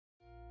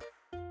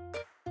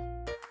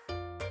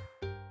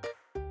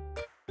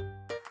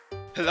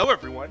Hello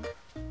everyone,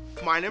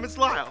 my name is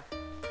Lyle,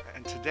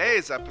 and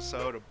today's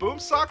episode of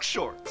BoomSock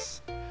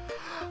Shorts.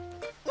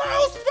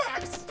 Lyle's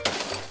Facts!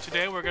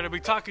 Today we're going to be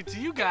talking to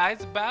you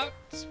guys about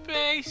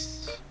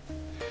space.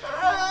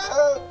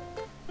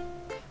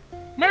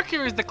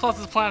 Mercury is the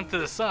closest planet to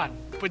the sun,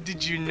 but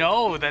did you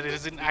know that it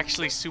isn't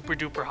actually super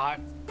duper hot?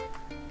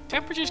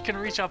 Temperatures can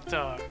reach up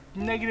to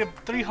negative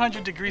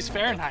 300 degrees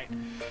Fahrenheit,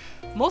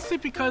 mostly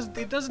because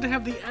it doesn't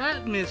have the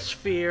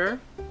atmosphere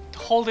to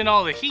hold in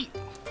all the heat.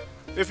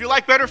 If you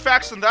like better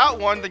facts than that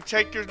one, then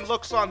take your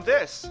looks on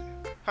this.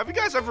 Have you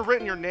guys ever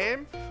written your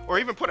name or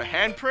even put a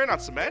handprint on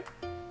cement?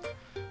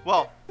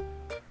 Well,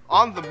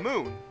 on the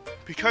moon,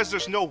 because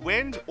there's no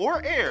wind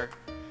or air,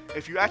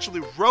 if you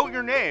actually wrote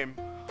your name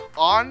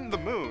on the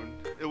moon,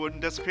 it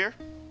wouldn't disappear.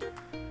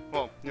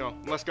 Well,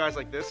 unless guys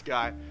like this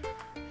guy,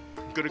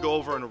 I'm gonna go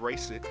over and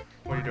erase it.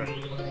 What are you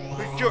doing? What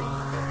are you doing?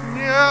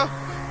 No!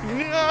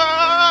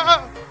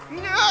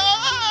 No! No!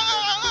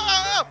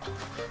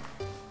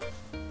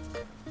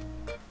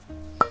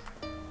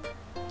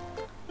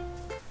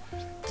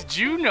 Did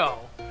you know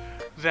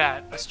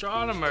that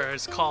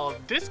astronomers called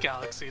this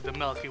galaxy the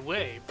Milky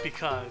Way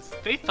because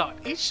they thought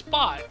each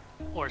spot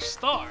or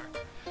star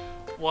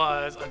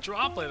was a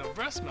droplet of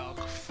breast milk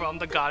from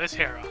the goddess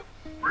Hera?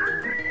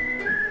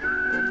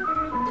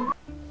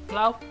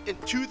 Hello? In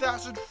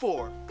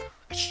 2004,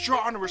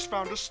 astronomers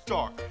found a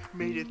star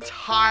made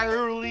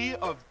entirely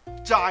of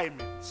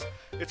diamonds.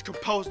 It's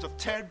composed of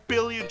 10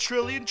 billion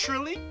trillion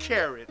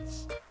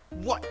carats.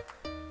 What?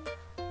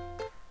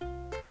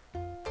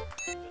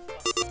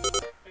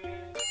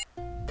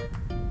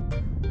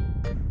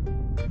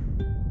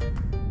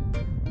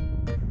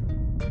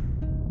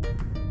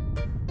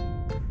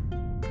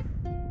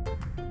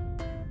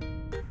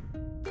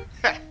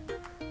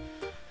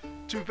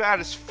 Too bad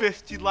it's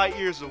 50 light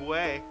years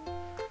away.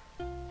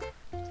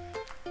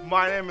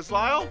 My name is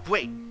Lyle.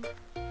 Wait.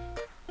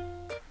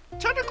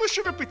 Technically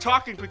shouldn't be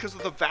talking because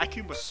of the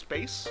vacuum of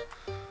space.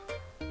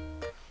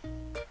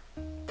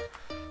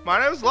 My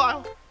name is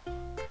Lyle.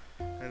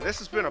 And this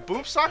has been a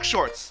BoomSock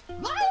Shorts.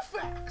 Lyle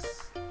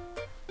Facts.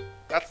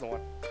 That's the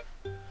one.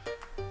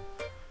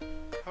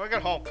 How do I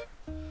get home?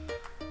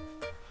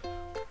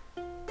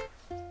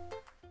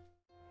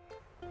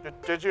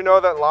 Did you know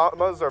that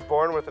llamas are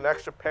born with an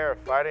extra pair of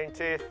fighting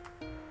teeth?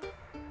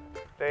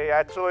 They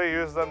actually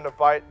use them to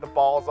bite the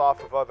balls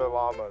off of other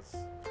llamas,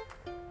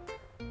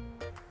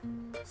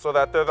 so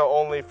that they're the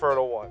only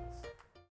fertile ones.